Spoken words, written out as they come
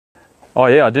Oh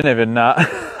yeah, I didn't even,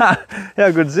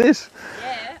 how good's this?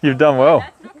 Yeah. You've done well.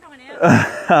 That's not coming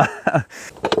out.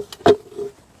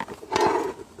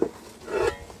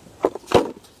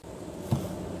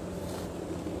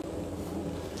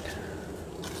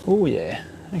 Oh yeah,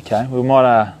 okay, we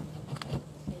might,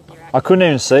 I couldn't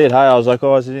even see it, hey, I was like,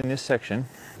 oh, is it in this section?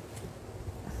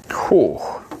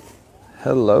 Oh,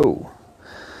 hello.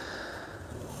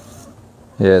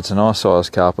 Yeah, it's a nice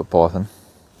sized carpet python.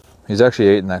 He's actually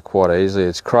eating that quite easily.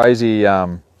 It's crazy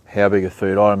how big a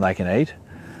food item they can eat,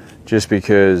 just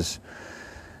because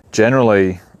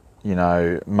generally, you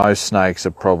know, most snakes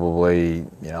are probably,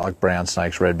 you know, like brown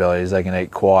snakes, red bellies, they can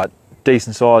eat quite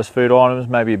decent sized food items,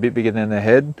 maybe a bit bigger than their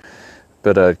head,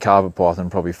 but a carpet python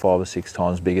probably 5 or 6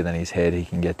 times bigger than his head he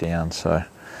can get down. So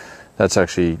that's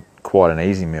actually quite an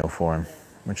easy meal for him,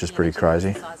 which is pretty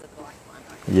crazy.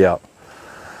 Yeah.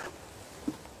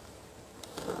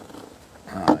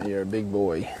 You're a big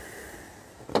boy.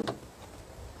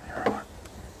 Right.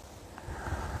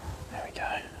 There we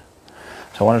go.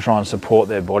 So I want to try and support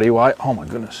their body weight. Oh my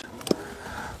goodness.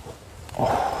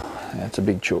 Oh, that's a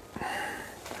big chook.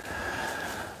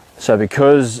 So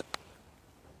because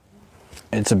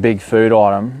it's a big food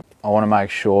item, I want to make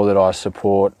sure that I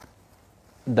support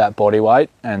that body weight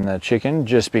and the chicken,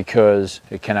 just because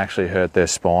it can actually hurt their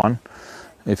spine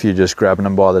if you're just grabbing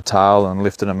them by the tail and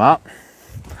lifting them up.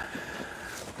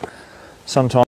 Sometimes